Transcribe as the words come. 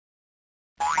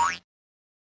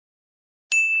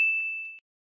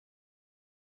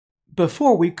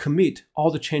Before we commit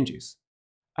all the changes,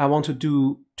 I want to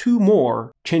do 2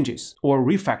 more changes, or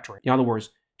refactoring. In other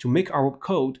words, to make our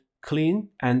code clean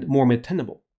and more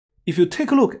maintainable. If you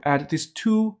take a look at these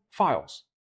 2 files,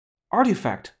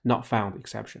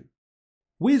 ObjectNotFoundException,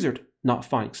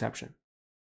 WizardNotFoundException.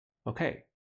 Okay.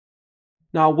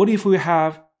 Now, what if we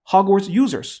have Hogwarts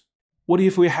users? What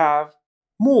if we have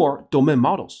more domain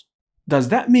models? Does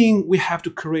that mean we have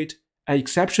to create an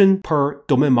exception per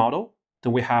domain model?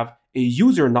 Then we have a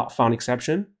user not found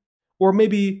exception, or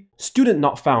maybe student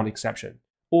not found exception,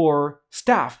 or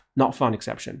staff not found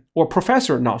exception, or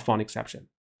professor not found exception.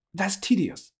 That's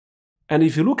tedious. And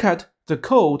if you look at the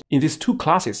code in these 2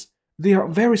 classes, they are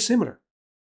very similar.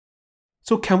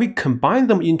 So can we combine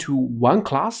them into one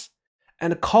class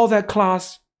and call that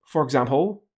class, for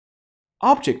example,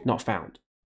 ObjectNotFound?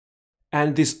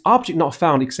 And this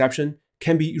ObjectNotFound exception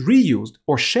can be reused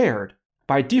or shared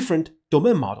by different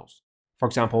domain models. For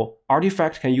example,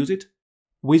 Artifact can use it,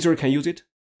 Wizard can use it,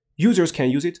 users can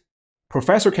use it,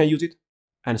 Professor can use it,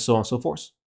 and so on and so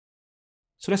forth.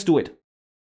 So let's do it.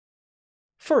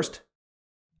 First,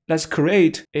 let's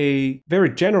create a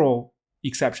very general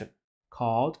exception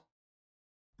called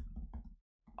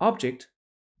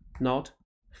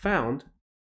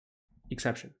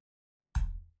ObjectNotFoundException.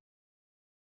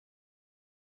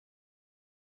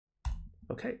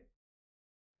 Okay.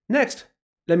 Next,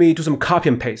 let me do some copy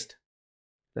and paste.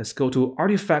 Let's go to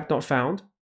artifact.found.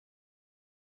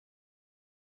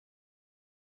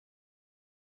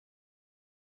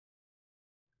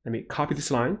 Let me copy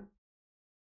this line.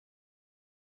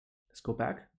 Let's go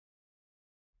back.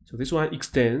 So this one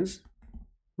extends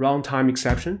runtime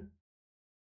exception.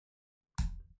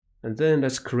 And then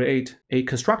let's create a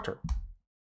constructor.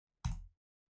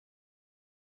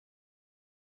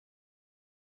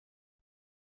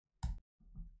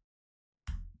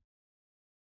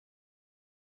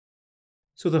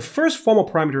 So the first formal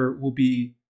parameter will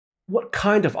be what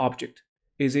kind of object?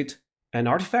 Is it an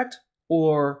artifact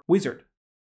or wizard?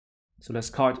 So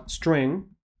let's call it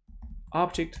string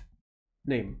object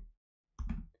name.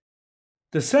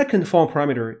 The second formal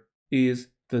parameter is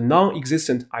the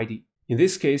non-existent ID. In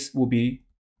this case, will be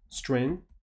string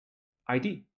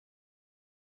ID.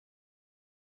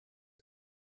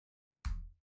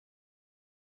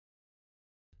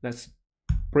 Let's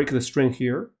break the string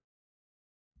here.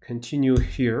 Continue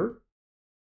here.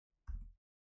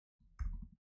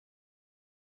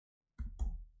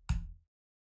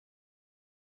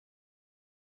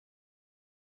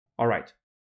 All right.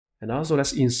 And also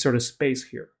let's insert a space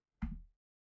here.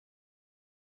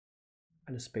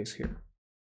 And a space here.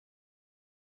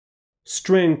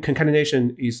 String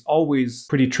concatenation is always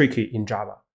pretty tricky in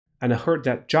Java. And I heard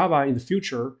that Java in the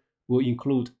future will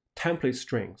include template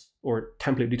strings or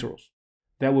template literals.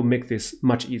 That will make this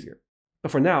much easier.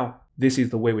 But for now, this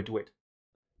is the way we do it.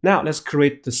 Now let's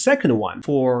create the second one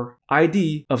for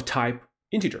ID of type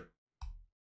integer.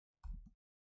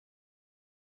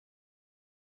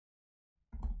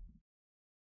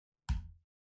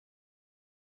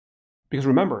 Because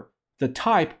remember, the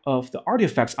type of the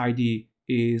artifact's ID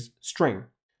is string,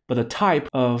 but the type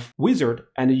of wizard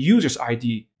and user's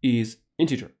ID is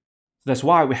integer. That's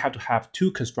why we have to have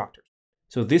 2 constructors.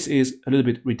 So this is a little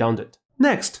bit redundant.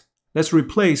 Next, let's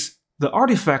replace the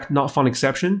artifact not found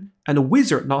exception and the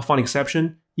wizard not found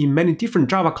exception in many different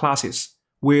Java classes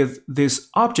with this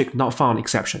object not found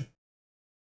exception.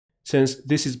 Since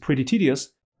this is pretty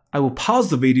tedious, I will pause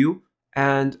the video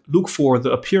and look for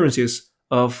the appearances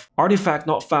of artifact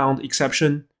not found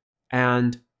exception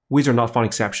and wizard not found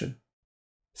exception.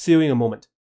 See you in a moment.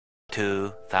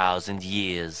 2,000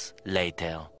 years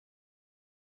later.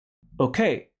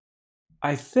 Okay,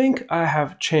 I think I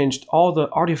have changed all the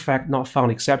artifact not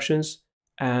found exceptions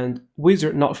and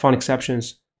wizard not found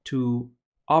exceptions to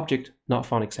object not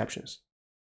found exceptions.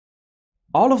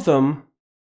 All of them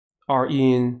are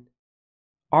in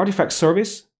artifact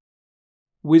service,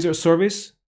 wizard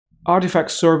service,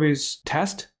 artifact service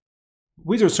test,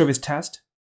 wizard service test,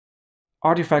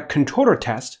 artifact controller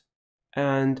test,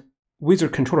 and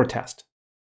wizard controller test.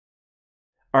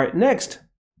 All right, next,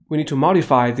 we need to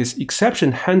modify this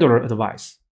exception handler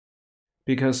advice,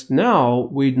 because now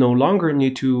we no longer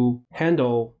need to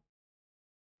handle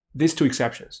these 2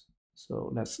 exceptions.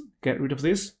 So let's get rid of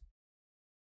this.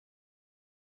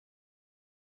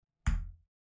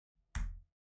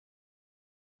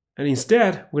 And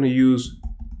instead, we're going to use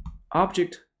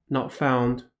object not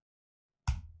found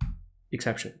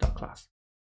exception.class.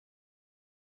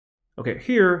 Okay,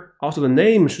 here also the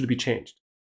name should be changed.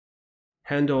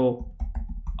 Handle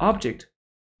object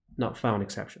not found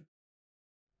exception.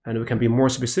 And we can be more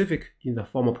specific in the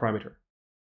formal parameter.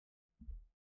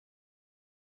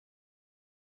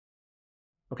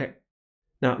 Okay.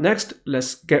 Now, next,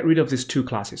 let's get rid of these two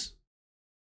classes.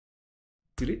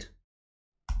 Delete.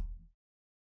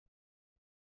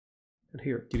 And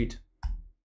here, delete.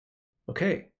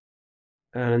 Okay.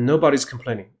 And nobody's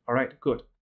complaining. All right, good.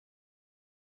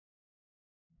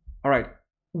 All right.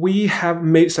 We have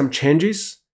made some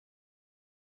changes.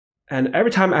 And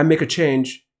every time I make a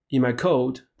change in my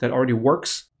code that already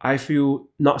works, I feel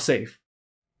not safe.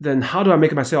 Then how do I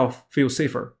make myself feel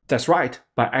safer? That's right,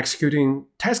 by executing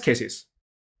test cases.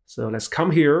 So let's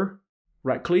come here,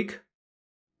 right-click,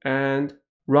 and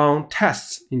run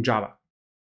tests in Java.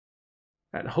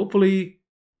 And hopefully,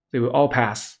 they will all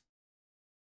pass.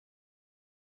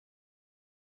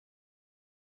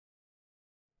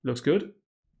 Looks good?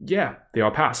 Yeah, they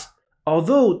all pass.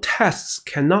 Although tests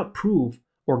cannot prove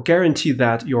or guarantee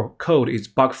that your code is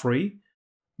bug-free,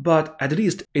 but at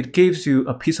least it gives you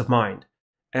a peace of mind.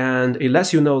 And it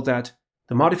lets you know that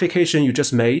the modification you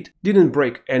just made didn't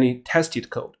break any tested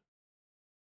code.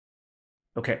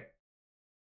 Okay.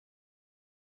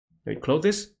 Let me close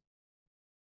this.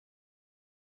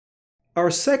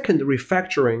 Our second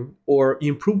refactoring or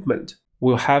improvement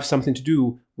will have something to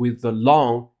do with the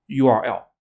long URL.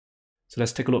 So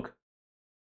let's take a look.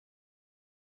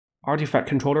 Artifact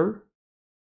controller,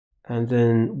 and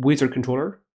then wizard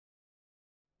controller.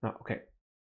 Okay.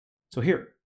 So here,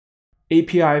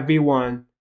 API v1,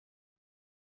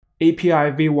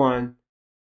 API v1,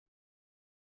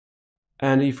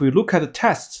 and if we look at the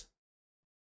tests,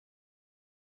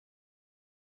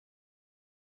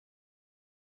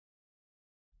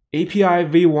 API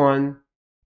v1,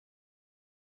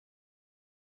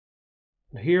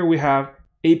 here we have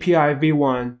API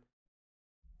v1,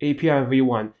 API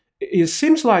v1. It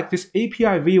seems like this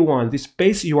API v1, this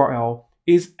base URL,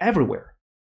 is everywhere.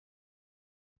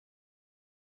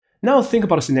 Now think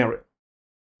about a scenario.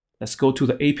 Let's go to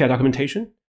the API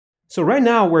documentation. So right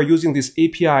now we're using this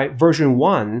API version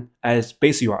 1 as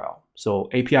base URL. So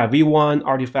API v1,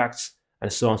 artifacts,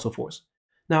 and so on and so forth.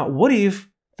 Now what if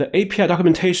the API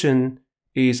documentation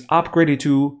is upgraded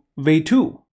to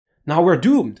v2? Now we're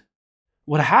doomed.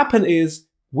 What happened is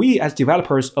we as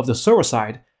developers of the server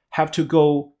side have to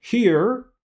go here,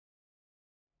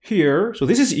 here. So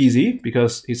this is easy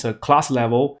because it's a class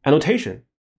level annotation.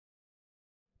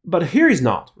 But here is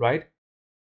not, right?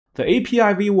 The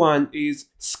API v1 is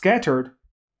scattered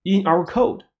in our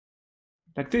code,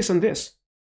 like this and this.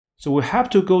 So we have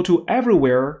to go to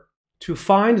everywhere to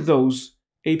find those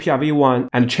API v1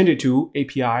 and change it to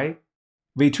API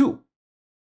v2.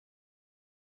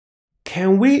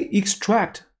 Can we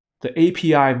extract the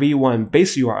API v1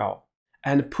 base URL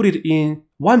and put it in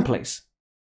one place?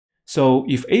 So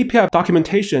if API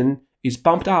documentation is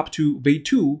bumped up to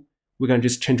v2, we can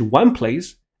just change one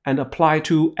place and apply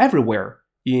to everywhere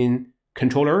in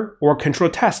controller or control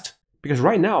test. Because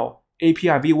right now, API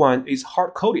v1 is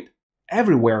hard-coded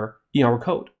everywhere in our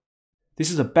code. This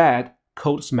is a bad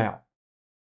code smell.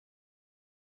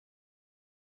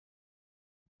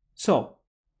 So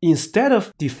instead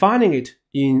of defining it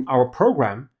in our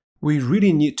program, we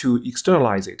really need to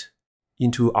externalize it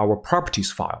into our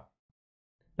properties file.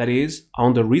 That is,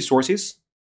 on the resources,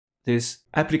 this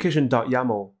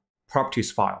application.yaml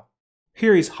properties file.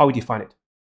 Here is how we define it.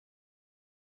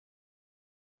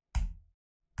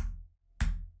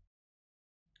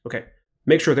 Okay,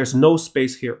 make sure there's no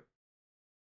space here.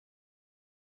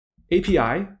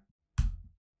 API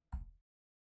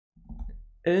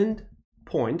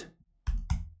endpoint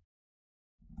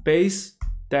base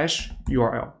dash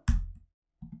URL.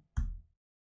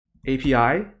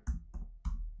 API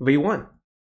v1.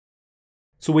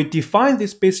 So we define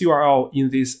this base URL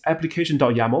in this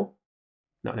application.yaml.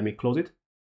 Now let me close it.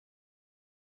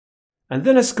 And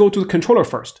then let's go to the controller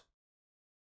first.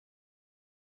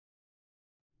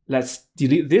 Let's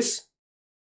delete this.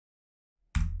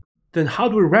 Then how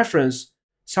do we reference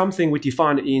something we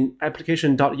defined in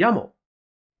application.yaml?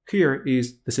 Here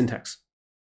is the syntax.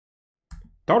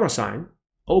 $,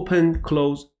 open,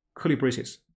 close, curly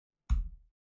braces.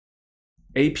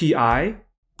 API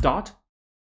dot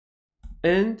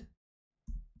endpoint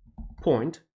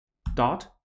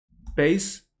dot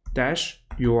base dash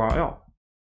URL.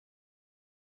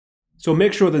 So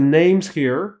make sure the names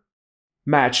here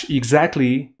match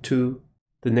exactly to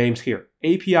the names here.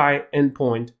 API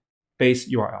endpoint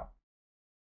base URL.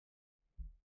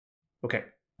 Okay,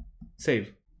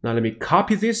 save. Now let me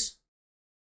copy this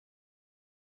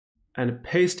and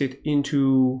paste it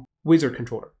into wizard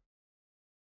controller.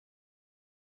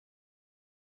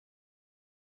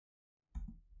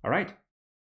 All right.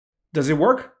 Does it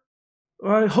work?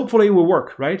 hopefully it will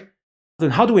work, right?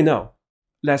 Then how do we know?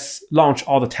 Let's launch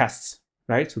all the tests,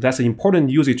 right? So that's an important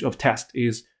usage of test,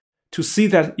 is to see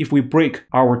that if we break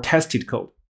our tested code.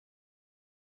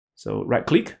 So right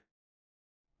click,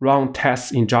 run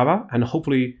tests in Java, and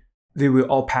hopefully they will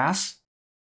all pass.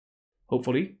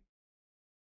 Hopefully.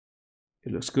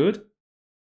 It looks good.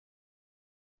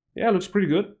 Yeah, it looks pretty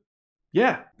good.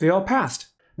 Yeah, they all passed.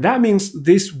 That means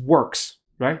this works,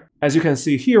 right? As you can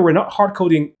see here, we're not hard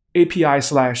coding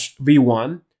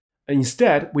API/v1.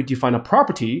 Instead, we define a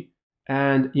property,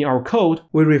 and in our code,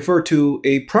 we refer to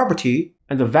a property,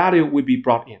 and the value will be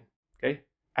brought in. Okay,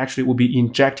 actually, will be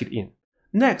injected in.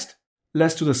 Next,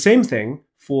 let's do the same thing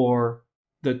for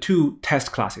the two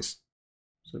test classes.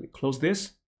 So let me close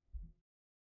this.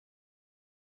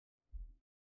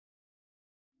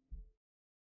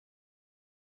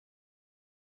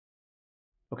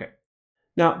 Okay.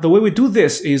 Now, the way we do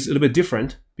this is a little bit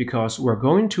different because we're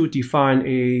going to define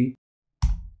a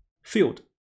field.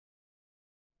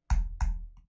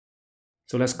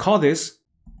 So let's call this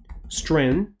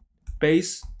string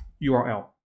base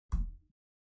URL.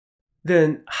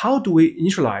 Then how do we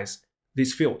initialize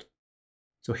this field?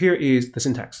 So here is the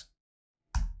syntax.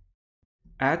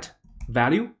 At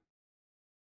value.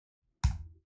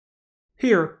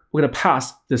 Here, we're going to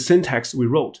pass the syntax we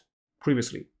wrote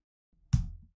previously.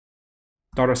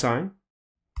 $,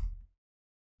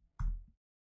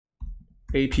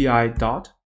 API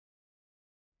dot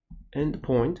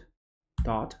endpoint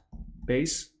dot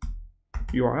base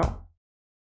URL.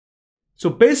 So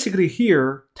basically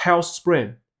here tells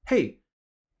Spring, hey,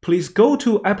 please go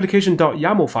to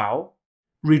application.yaml file,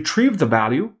 retrieve the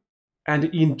value, and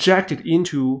inject it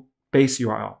into base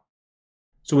URL.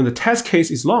 So when the test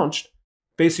case is launched,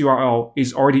 base URL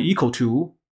is already equal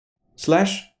to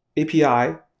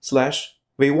 /API/v1.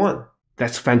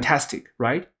 That's fantastic,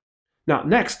 right? Now,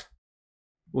 next,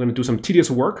 we're going to do some tedious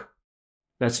work.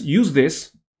 Let's use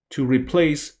this to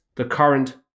replace the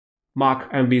current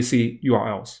mock MVC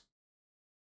URLs.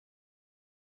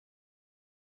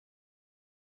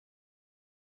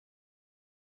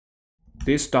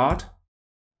 This dot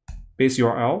base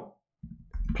URL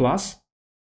plus,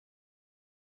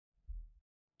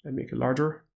 let me make it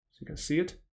larger so you can see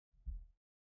it.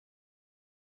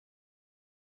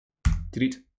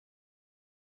 Delete.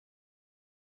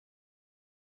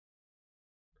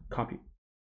 Copy.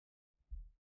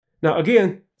 Now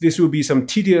again, this will be some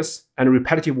tedious and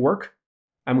repetitive work.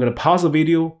 I'm going to pause the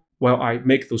video while I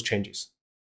make those changes.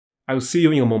 I will see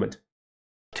you in a moment.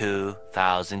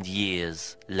 2,000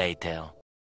 years later.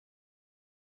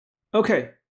 Okay,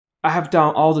 I have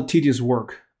done all the tedious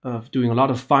work of doing a lot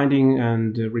of finding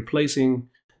and replacing.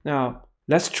 Now,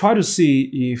 let's try to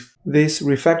see if this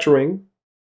refactoring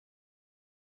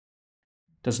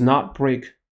does not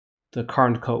break the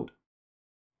current code.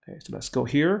 Okay, so let's go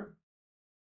here,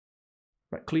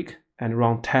 right click, and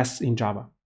run tests in Java.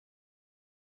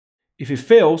 If it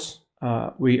fails,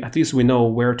 at least we know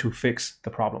where to fix the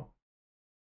problem.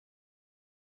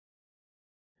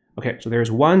 Okay, so there's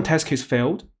one test case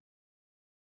failed.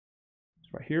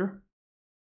 It's right here.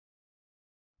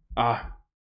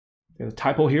 There's a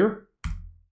typo here.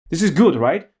 This is good,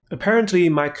 right? Apparently,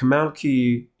 my command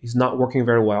key is not working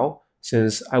very well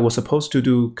since I was supposed to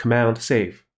do command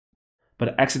save.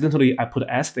 But accidentally, I put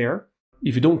S there.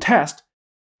 If you don't test,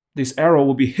 this error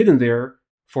will be hidden there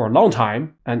for a long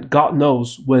time, and God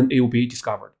knows when it will be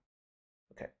discovered.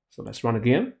 Okay, so let's run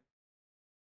again.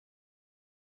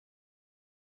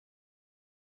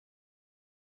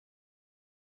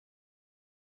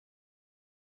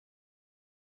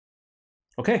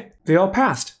 Okay, they all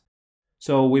passed.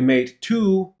 So we made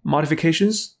two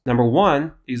modifications. Number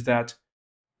one is that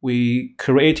we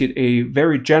created a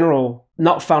very general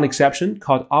not found exception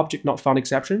called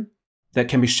ObjectNotFoundException that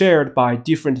can be shared by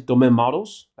different domain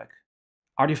models like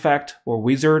artifact or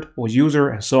wizard or user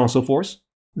and so on and so forth.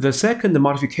 The second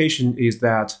modification is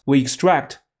that we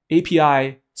extract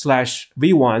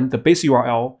API/v1, the base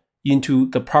URL, into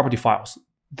the property files.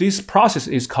 This process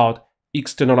is called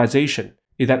externalization,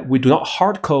 is that we do not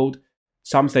hard code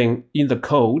something in the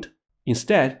code.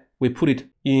 Instead, we put it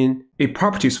in a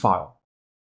properties file.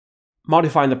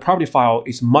 Modifying the property file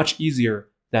is much easier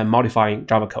than modifying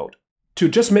Java code. To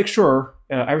just make sure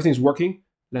everything is working,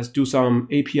 let's do some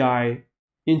API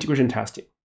integration testing.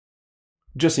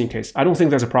 Just in case. I don't think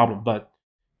there's a problem, but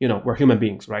we're human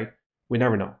beings, right? We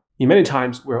never know. In many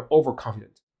times, we're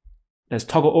overconfident. Let's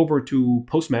toggle over to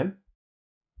Postman.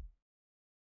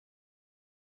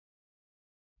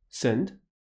 Send.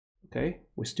 Okay,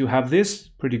 we still have this,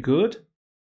 pretty good.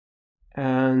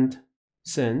 And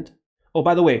send. Oh,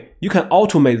 by the way, you can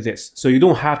automate this, so you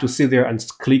don't have to sit there and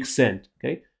click send.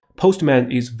 Okay,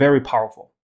 Postman is very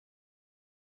powerful.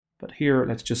 But here,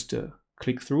 let's just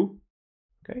click through.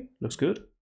 Okay, looks good.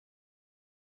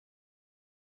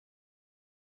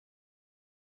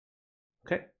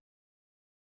 Okay.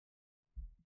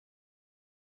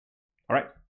 All right.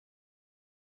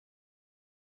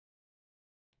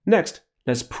 Next,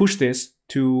 let's push this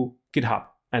to GitHub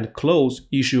and close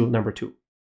issue number 2.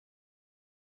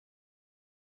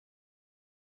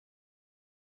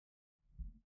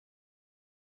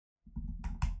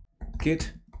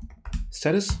 Git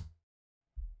status.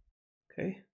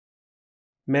 Okay.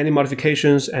 Many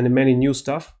modifications and many new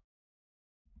stuff.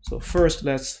 So first,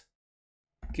 let's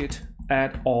git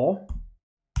add all.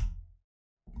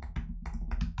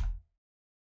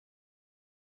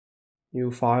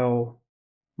 New file,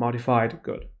 modified,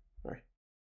 good. All right.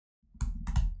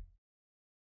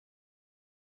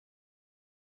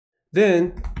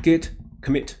 Then git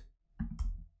commit.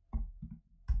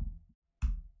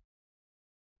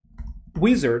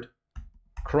 Wizard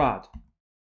CRUD.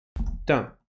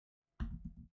 Done.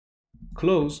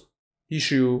 Close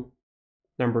issue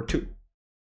number 2.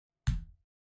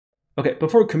 Okay,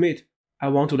 before commit, I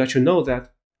want to let you know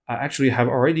that I actually have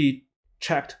already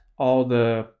checked all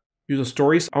the user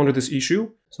stories under this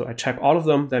issue. So I check all of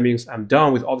them. That means I'm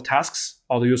done with all the tasks,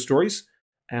 all the user stories,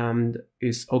 and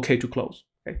it's okay to close.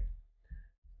 Okay.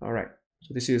 All right.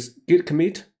 So this is git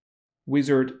commit,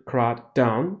 wizard CRUD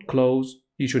done, close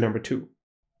issue number 2.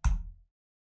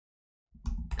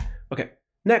 Okay.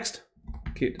 Next,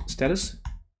 git status,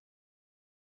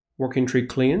 working tree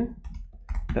clean.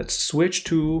 Let's switch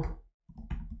to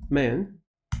main.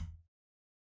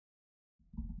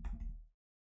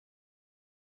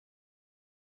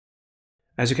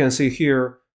 As you can see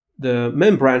here, the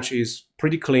main branch is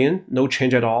pretty clean, no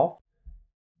change at all.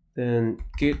 Then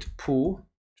git pull,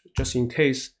 just in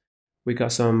case we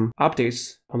got some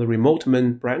updates on the remote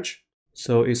main branch.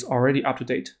 So it's already up to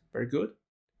date, very good.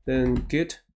 Then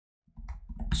git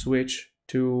switch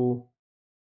to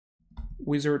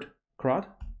wizard CRUD.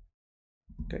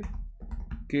 Okay,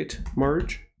 git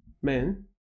merge main.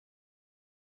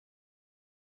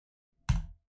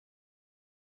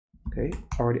 Okay,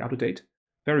 already up to date.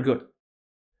 Very good.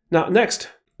 Now next,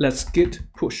 let's git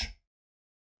push.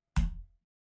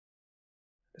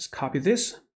 Let's copy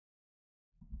this.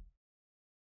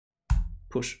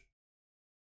 Push.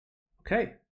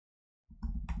 Okay.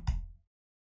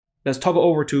 Let's toggle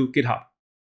over to GitHub.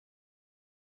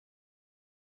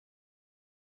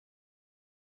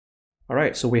 All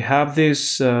right, so we have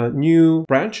this new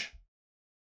branch,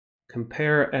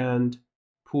 compare and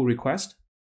pull request.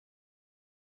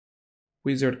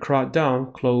 Wizard CRUD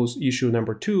down, close issue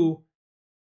number 2.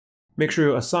 Make sure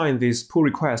you assign this pull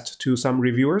request to some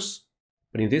reviewers.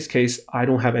 But in this case, I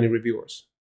don't have any reviewers.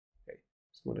 Okay.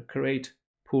 So I'm going to create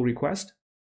pull request.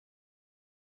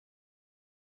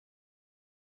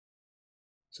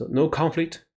 So no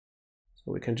conflict.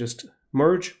 So we can just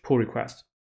merge pull request.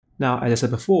 Now, as I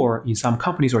said before, in some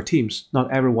companies or teams,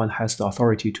 not everyone has the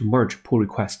authority to merge pull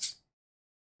requests,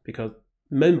 because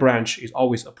main branch is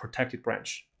always a protected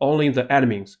branch. Only the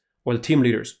admins or the team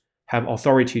leaders have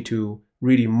authority to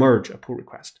really merge a pull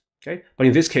request. Okay, but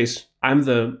in this case, I'm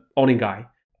the owning guy.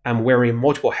 I'm wearing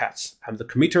multiple hats. I'm the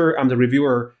committer, I'm the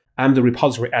reviewer, I'm the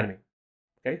repository admin.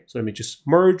 Okay, so let me just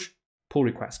merge pull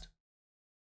request.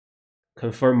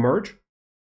 Confirm merge.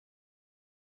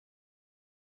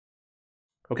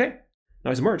 Okay,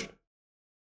 now it's merged.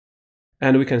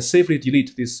 And we can safely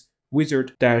delete this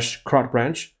wizard-CRUD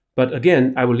branch. But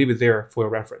again, I will leave it there for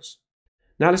your reference.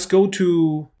 Now let's go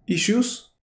to issues.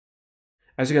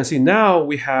 As you can see, now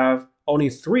we have only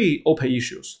 3 open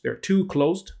issues. There are 2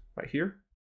 closed right here,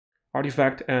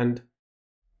 artifact and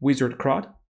wizard CRUD.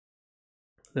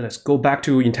 Then let's go back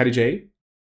to IntelliJ.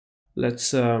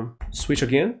 Let's switch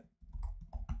again.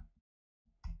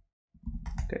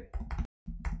 Okay.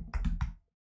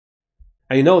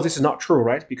 And you know this is not true,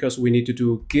 right? Because we need to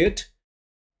do git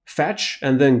fetch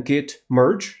and then git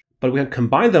merge. But we can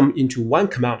combine them into one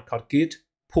command called git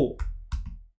pull.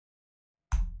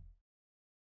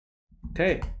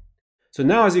 Okay, so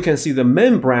now as you can see, the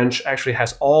main branch actually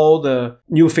has all the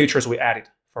new features we added.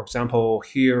 For example,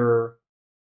 here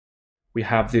we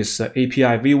have this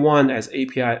API v1 as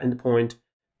API endpoint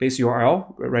base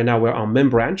URL. Right now we're on main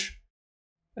branch.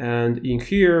 And in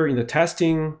here, in the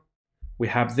testing, we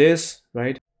have this,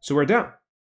 right? So we're done.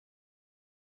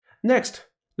 Next,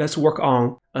 let's work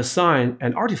on assign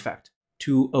an artifact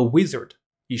to a wizard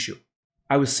issue.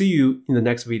 I will see you in the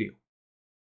next video.